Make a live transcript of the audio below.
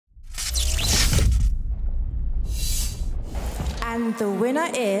And the winner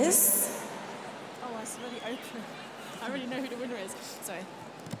is... Oh, it's really open. I already know who the winner is. Sorry.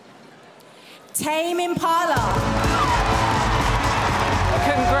 Tame Impala.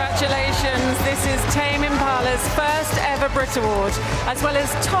 Congratulations, this is Tame Impala's first ever Brit Award, as well as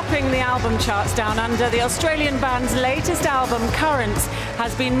topping the album charts down under. The Australian band's latest album, Currents,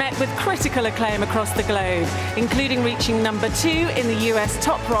 has been met with critical acclaim across the globe, including reaching #2 in the US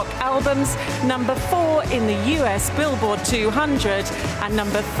Top Rock Albums, #4 in the US Billboard 200, and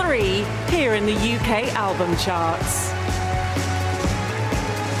 #3 here in the UK album charts.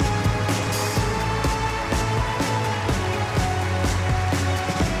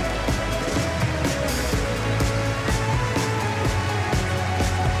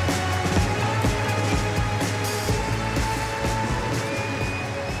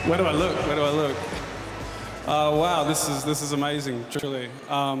 Where do I look? Where do I look? Wow, this is amazing, truly.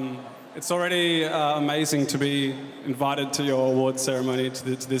 It's already amazing to be invited to your award ceremony, to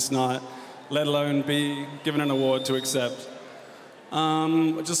this night, let alone be given an award to accept.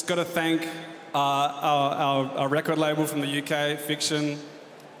 I just got to thank our record label from the UK, Fiction.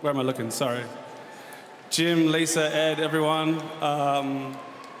 Where am I looking? Sorry. Jim, Lisa, Ed, everyone.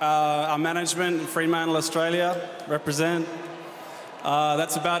 Our management, Fremantle, Australia, represent.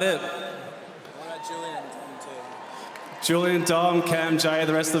 That's about it. What about Julian and Tom too? Julian, Dom, Cam, Jay,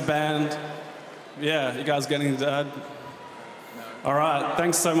 the rest of the band. Yeah, you guys getting that? No. All right,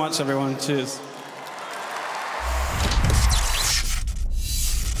 thanks so much, everyone. Cheers.